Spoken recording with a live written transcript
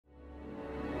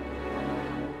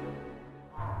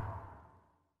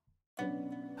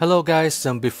Hello guys,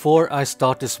 and before I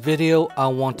start this video, I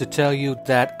want to tell you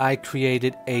that I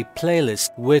created a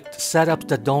playlist with setups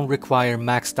that don't require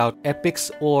maxed out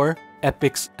epics or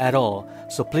epics at all.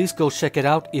 So please go check it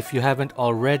out if you haven't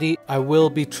already. I will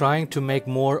be trying to make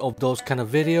more of those kind of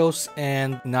videos.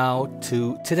 And now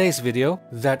to today's video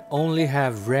that only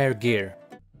have rare gear.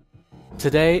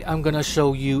 Today I'm gonna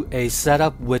show you a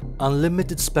setup with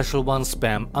unlimited special one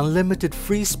spam, unlimited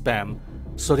free spam,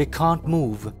 so they can't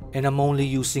move, and I'm only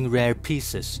using rare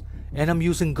pieces, and I'm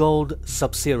using gold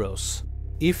Sub-Zeros.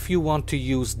 If you want to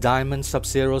use diamond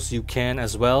Sub-Zeros, you can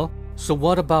as well. So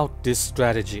what about this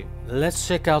strategy? Let's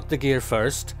check out the gear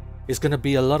first. It's gonna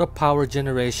be a lot of power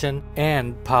generation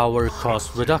and power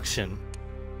cost reduction.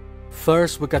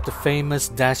 First, we got the famous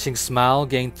dashing smile,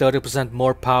 gain 30%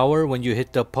 more power when you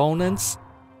hit the opponents.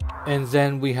 And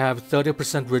then we have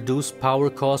 30% reduced power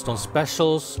cost on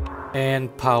specials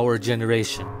and power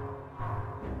generation.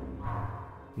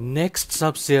 Next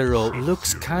Sub-Zero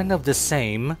looks kind of the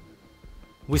same.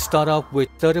 We start off with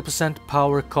 30%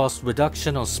 power cost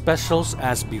reduction on specials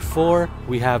as before.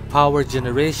 We have power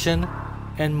generation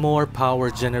and more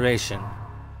power generation.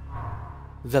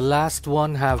 The last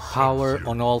one have power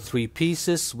on all three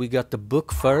pieces. We got the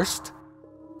book first.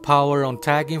 Power on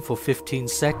tagging for 15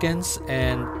 seconds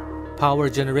and power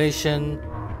generation.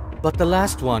 But the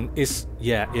last one is,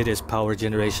 it is power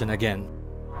generation again.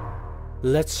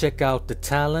 Let's check out the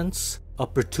talents.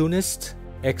 Opportunist,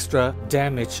 extra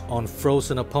damage on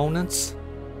frozen opponents.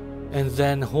 And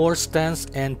then horse stance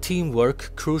and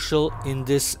teamwork, crucial in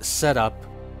this setup.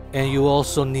 And you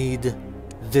also need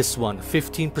this one,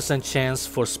 15% chance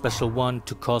for special one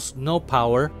to cost no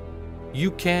power. You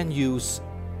can use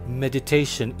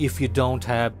meditation if you don't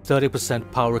have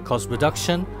 30% power cost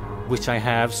reduction, which I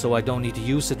have, so I don't need to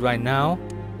use it right now.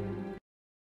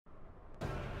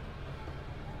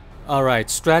 Alright,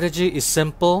 strategy is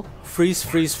simple. Freeze,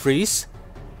 freeze, freeze.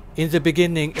 In the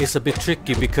beginning it's a bit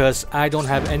tricky because I don't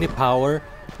have any power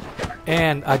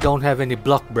and I don't have any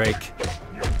block break.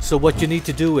 So what you need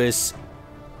to do is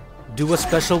do a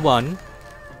special one,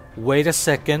 wait a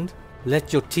second,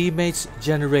 let your teammates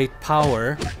generate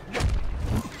power,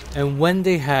 and when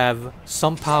they have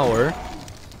some power,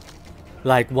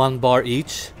 like 1 bar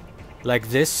each, like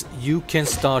this, you can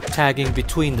start tagging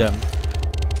between them.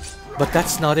 But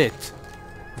that's not it.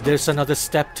 There's another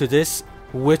step to this,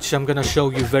 which I'm gonna show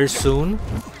you very soon.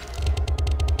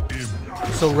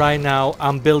 So right now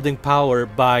I'm building power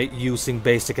by using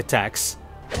basic attacks,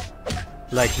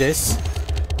 like this.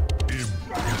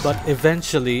 But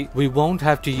eventually we won't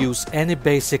have to use any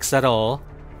basics at all.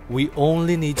 We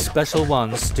only need special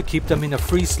ones to keep them in a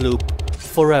freeze loop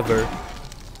forever.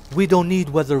 We don't need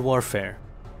weather warfare.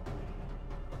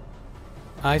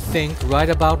 I think right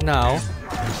about now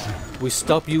we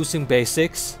stop using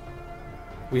basics.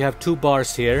 We have 2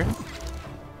 bars here.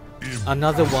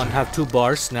 Another one have 2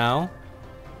 bars now.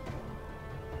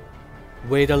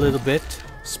 Wait a little bit.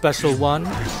 Special one.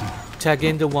 Tag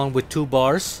in the one with 2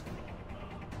 bars.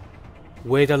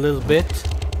 Wait a little bit.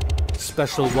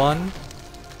 Special one.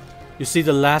 You see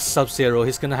the last Sub-Zero,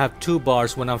 he's gonna have 2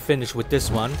 bars when I'm finished with this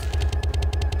one.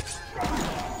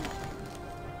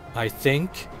 I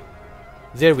think.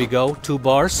 There we go, 2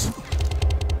 bars.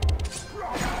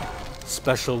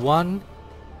 Special one.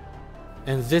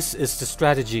 And this is the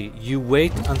strategy. You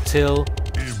wait until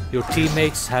your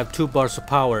teammates have 2 bars of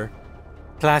power.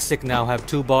 Classic now have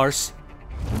 2 bars.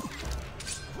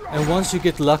 And once you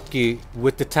get lucky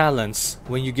with the talents,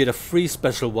 when you get a free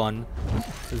special one,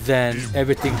 then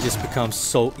everything just becomes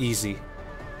so easy.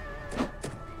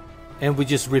 And we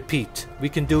just repeat. We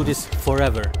can do this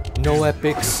forever. No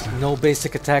epics, no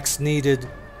basic attacks needed.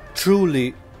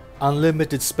 Truly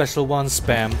unlimited special one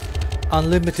spam,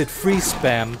 unlimited free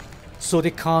spam, so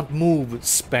they can't move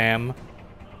spam.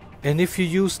 And if you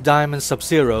use diamond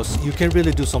Sub-Zeros, you can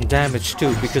really do some damage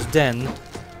too, because then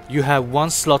you have 1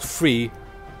 slot free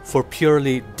for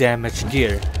purely damage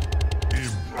gear.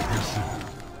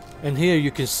 And here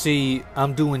you can see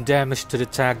I'm doing damage to the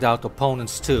tagged out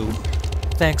opponents too,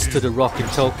 thanks to the rocket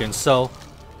token, so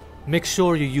make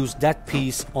sure you use that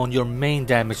piece on your main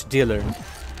damage dealer.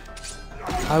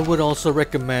 I would also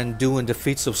recommend doing the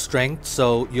feats of strength,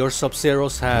 so your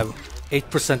Sub-Zeros have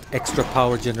 8% extra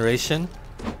power generation.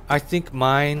 I think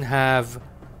mine have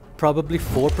probably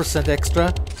 4%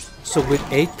 extra. So with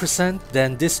 8%,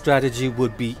 then this strategy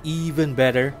would be even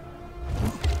better,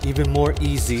 even more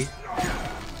easy.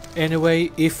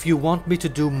 Anyway, if you want me to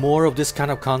do more of this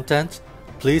kind of content,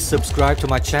 please subscribe to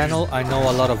my channel. I know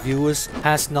a lot of viewers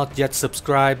has not yet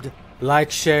subscribed.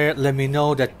 Like, share, let me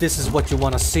know that this is what you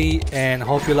want to see, and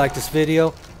hope you like this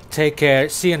video. Take care,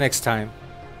 see you next time.